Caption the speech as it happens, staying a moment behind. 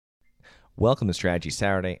Welcome to Strategy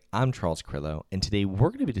Saturday. I'm Charles Crillo, and today we're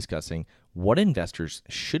going to be discussing what investors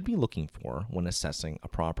should be looking for when assessing a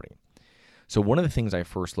property. So one of the things I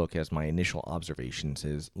first look at as my initial observations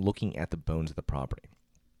is looking at the bones of the property.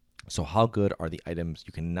 So how good are the items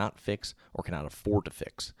you cannot fix or cannot afford to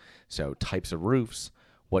fix? So types of roofs,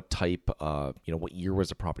 what type, what year was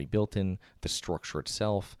the property built in, the structure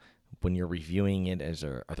itself. When you're reviewing it,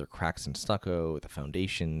 are there cracks in stucco, the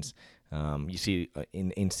foundations? You see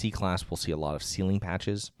in C-Class, we'll see a lot of ceiling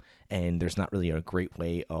patches, and there's not really a great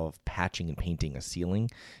way of patching and painting a ceiling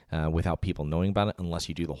without people knowing about it unless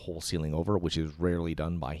you do the whole ceiling over, which is rarely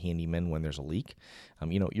done by handymen when there's a leak.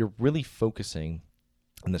 You're really focusing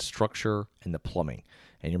on the structure and the plumbing,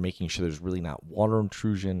 and you're making sure there's really not water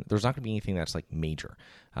intrusion. There's not going to be anything that's like major,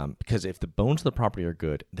 because if the bones of the property are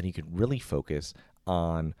good, then you can really focus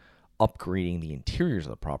on upgrading the interiors of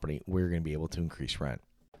the property where you're going to be able to increase rent.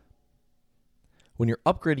 When you're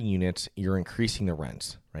upgrading units, you're increasing the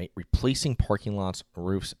rents, right? Replacing parking lots,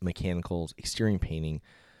 roofs, mechanicals, exterior painting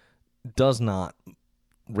does not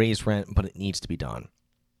raise rent, but it needs to be done.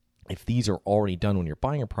 If these are already done when you're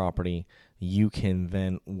buying a property, you can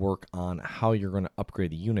then work on how you're going to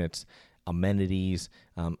upgrade the units, amenities,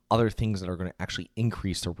 other things that are going to actually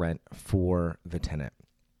increase the rent for the tenant.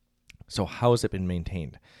 So how has it been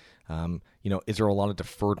maintained? Is there a lot of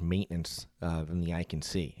deferred maintenance than the eye can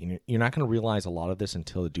see? And you're not going to realize a lot of this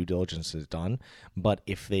until the due diligence is done. But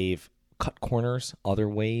if they've cut corners other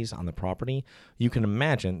ways on the property, you can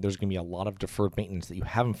imagine there's going to be a lot of deferred maintenance that you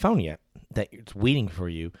haven't found yet that it's waiting for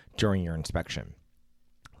you during your inspection.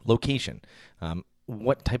 Location.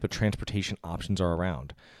 What type of transportation options are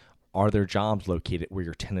around? Are there jobs located where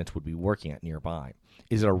your tenants would be working at nearby?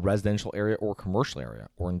 Is it a residential area or commercial area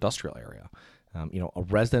or industrial area? A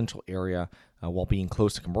residential area while being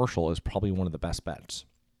close to commercial is probably one of the best bets.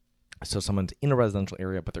 So someone's in a residential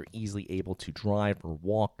area, but they're easily able to drive or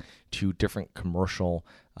walk to different commercial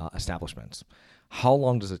establishments. How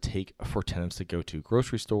long does it take for tenants to go to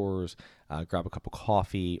grocery stores, grab a cup of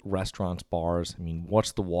coffee, restaurants, bars?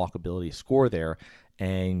 What's the walkability score there?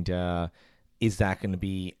 And is that going to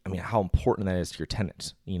be, how important that is to your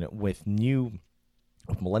tenants? With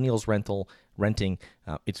millennials renting,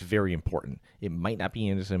 it's very important. It might not be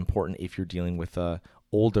as important if you're dealing with an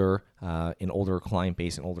older client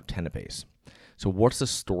base, an older tenant base. So what's the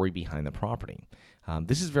story behind the property?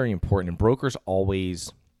 This is very important,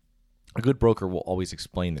 and a good broker will always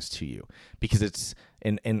explain this to you, because it's,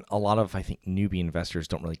 and a lot of, I think, newbie investors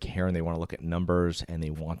don't really care, and they want to look at numbers and they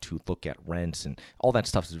want to look at rents, and all that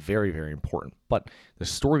stuff is very, very important. But the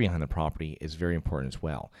story behind the property is very important as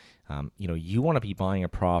well. You want to be buying a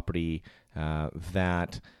property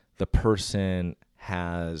that the person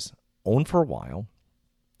has owned for a while.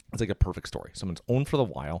 It's like a perfect story. Someone's owned for a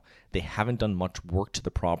while. They haven't done much work to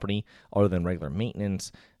the property other than regular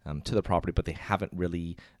maintenance to the property, but they haven't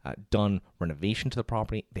really done renovation to the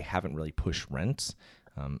property. They haven't really pushed rents.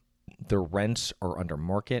 Their rents are under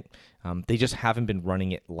market. They just haven't been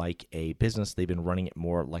running it like a business. They've been running it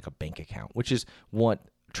more like a bank account, which is what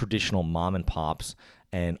traditional mom and pops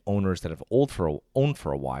and owners that have owned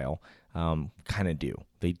for a while kind of do.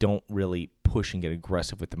 They don't really push and get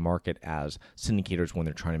aggressive with the market as syndicators when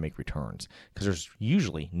they're trying to make returns, because there's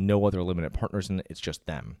usually no other limited partners in it. It's just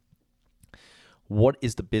them. What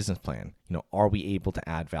is the business plan? Are we able to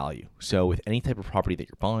add value? So with any type of property that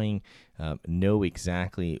you're buying, know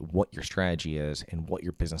exactly what your strategy is and what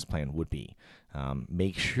your business plan would be.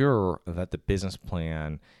 Make sure that the business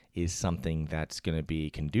plan is something that's going to be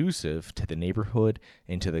conducive to the neighborhood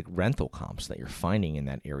and to the rental comps that you're finding in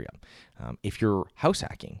that area. If you're house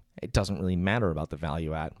hacking, it doesn't really matter about the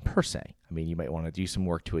value add per se. You might want to do some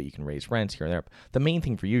work to it. You can raise rents here and there. The main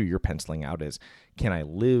thing for you're penciling out is, can I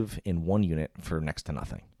live in one unit for next to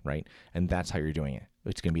nothing, right? And that's how you're doing it.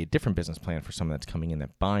 It's going to be a different business plan for someone that's coming in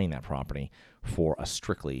and buying that property for a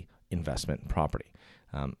strictly investment property.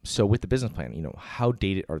 So with the business plan, how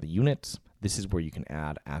dated are the units? This is where you can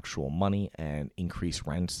add actual money and increase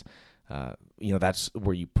rents. That's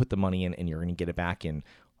where you put the money in and you're going to get it back in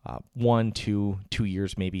 1, 2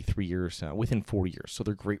 years, maybe 3 years, within 4 years. So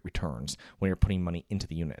they're great returns when you're putting money into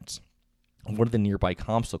the units. What do the nearby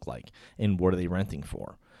comps look like, and what are they renting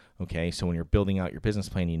for? Okay, so when you're building out your business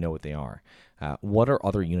plan, you know what they are. What are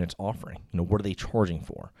other units offering? What are they charging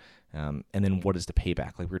for? And then what is the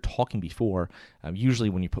payback? Like we were talking before, usually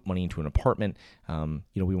when you put money into an apartment,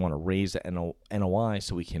 we want to raise the NOI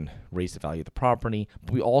so we can raise the value of the property,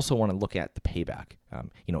 but we also want to look at the payback.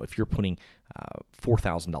 If you're putting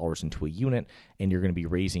 $4,000 into a unit and you're going to be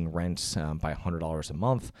raising rents by $100 a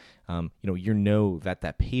month,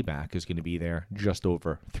 that payback is going to be there just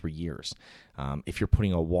over 3 years. If you're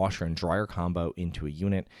putting a washer and dryer combo into a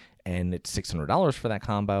unit and it's $600 for that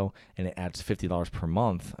combo and it adds $50 per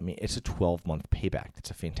month, it's a 12-month payback.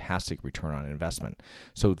 It's a fantastic return on investment.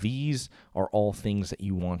 So these are all things that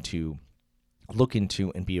you want to look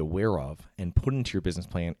into and be aware of and put into your business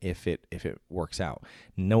plan if it works out.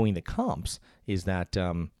 Knowing the comps is that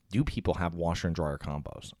do people have washer and dryer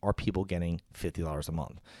combos? Are people getting $50 a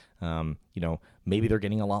month? Maybe they're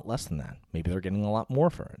getting a lot less than that. Maybe they're getting a lot more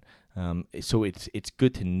for it. So it's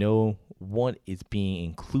good to know what is being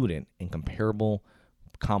included in comparable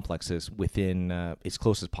complexes within as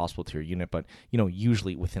close as possible to your unit, but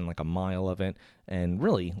usually within like a mile of it, and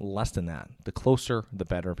really less than that. The closer, the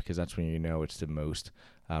better, because that's when it's the most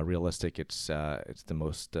realistic. It's the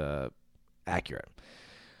most accurate.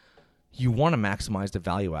 You want to maximize the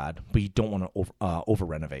value add, but you don't want to over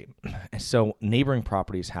renovate. So neighboring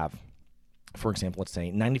properties have, for example, let's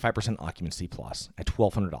say 95% occupancy plus at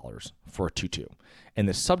 $1,200 for a 2-2, and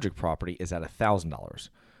the subject property is at $1,000.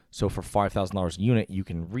 So for $5,000 a unit, you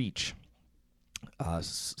can reach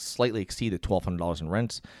slightly exceed the $1,200 in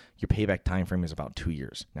rents. Your payback time frame is about 2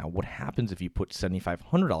 years. Now, what happens if you put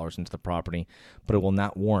 $7,500 into the property, but it will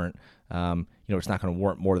not warrant, it's not going to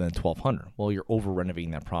warrant more than $1,200? Well, you're over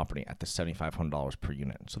renovating that property at the $7,500 per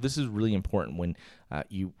unit. So this is really important when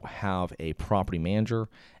you have a property manager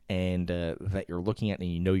and that you're looking at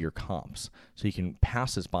and your comps. So you can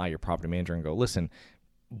pass this by your property manager and go, listen,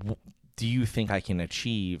 do you think I can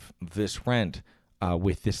achieve this rent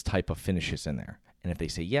with this type of finishes in there? And if they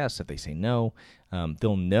say yes, if they say no,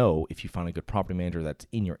 they'll know. If you find a good property manager that's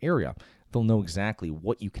in your area, they'll know exactly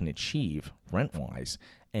what you can achieve rent-wise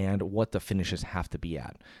and what the finishes have to be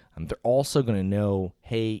at. They're also going to know,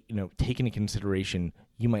 hey, take into consideration,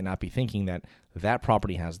 you might not be thinking that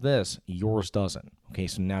property has this, yours doesn't. Okay,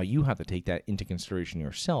 so now you have to take that into consideration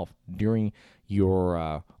yourself during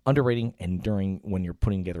your underwriting and during when you're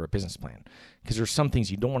putting together a business plan. Because there's some things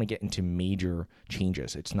you don't want to get into major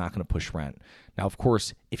changes. It's not going to push rent. Now, of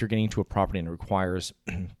course, if you're getting into a property and it requires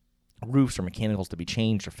roofs or mechanicals to be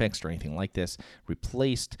changed or fixed or anything like this,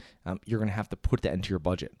 replaced, you're going to have to put that into your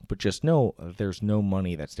budget. But just know there's no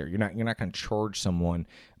money that's there. You're not going to charge someone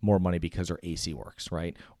more money because their AC works,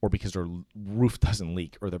 right? Or because their roof doesn't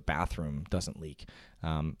leak or their bathroom doesn't leak.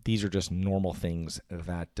 These are just normal things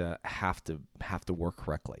that have to work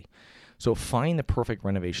correctly. So find the perfect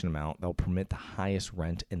renovation amount that will permit the highest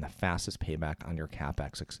rent and the fastest payback on your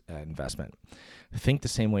CapEx investment. Think the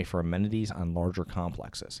same way for amenities on larger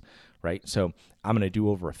complexes, right? So I'm going to do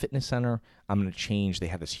over a fitness center. I'm going to change, they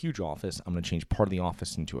have this huge office. I'm going to change part of the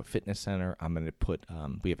office into a fitness center. I'm going to put,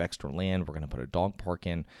 we have extra land. We're going to put a dog park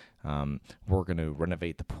in. We're going to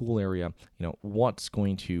renovate the pool area. What are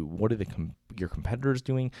your competitors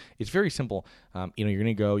doing? It's very simple. You're going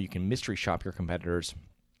to go, you can mystery shop your competitors,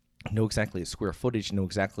 know exactly the square footage, know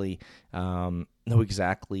exactly the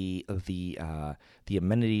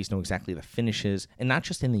amenities, know exactly the finishes, and not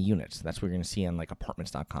just in the units. That's what you're going to see on like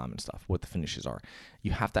apartments.com and stuff, what the finishes are.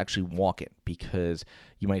 You have to actually walk it, because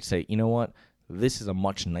you might say, you know what, this is a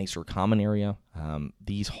much nicer common area.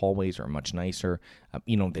 These hallways are much nicer.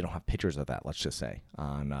 They don't have pictures of that, let's just say,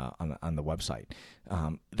 on the website.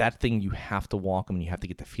 That thing you have to walk them and you have to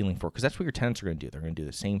get the feeling for, because that's what your tenants are going to do. They're going to do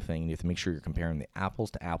the same thing. You have to make sure you're comparing the apples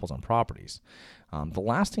to apples on properties. The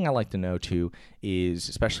last thing I like to know too is,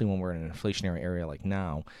 especially when we're in an inflationary area like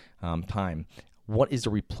now, what is the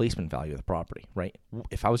replacement value of the property, right?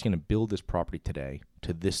 If I was going to build this property today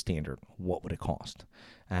to this standard, what would it cost?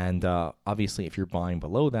 And obviously, if you're buying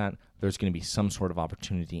below that, there's going to be some sort of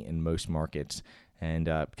opportunity in most markets. And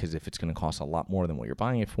because if it's going to cost a lot more than what you're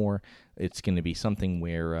buying it for, it's going to be something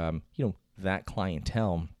where, that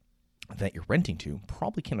clientele that you're renting to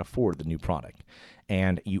probably can't afford the new product.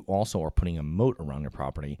 And you also are putting a moat around your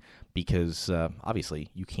property because obviously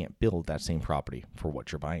you can't build that same property for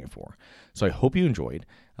what you're buying it for. So I hope you enjoyed.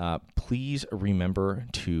 Please remember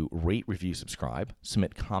to rate, review, subscribe,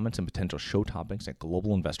 submit comments and potential show topics at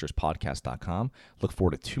globalinvestorspodcast.com. Look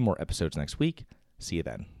forward to 2 more episodes next week. See you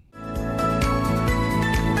then.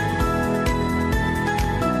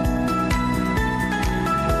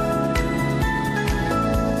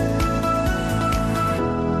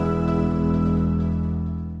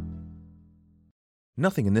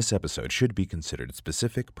 Nothing in this episode should be considered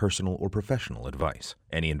specific, personal, or professional advice.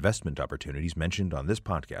 Any investment opportunities mentioned on this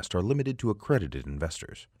podcast are limited to accredited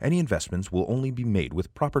investors. Any investments will only be made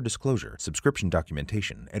with proper disclosure, subscription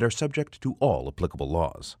documentation, and are subject to all applicable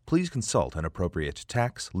laws. Please consult an appropriate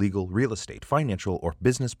tax, legal, real estate, financial, or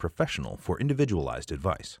business professional for individualized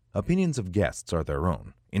advice. Opinions of guests are their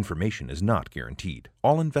own. Information is not guaranteed.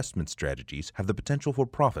 All investment strategies have the potential for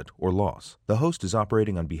profit or loss. The host is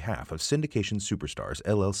operating on behalf of Syndication Superstars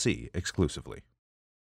LLC exclusively.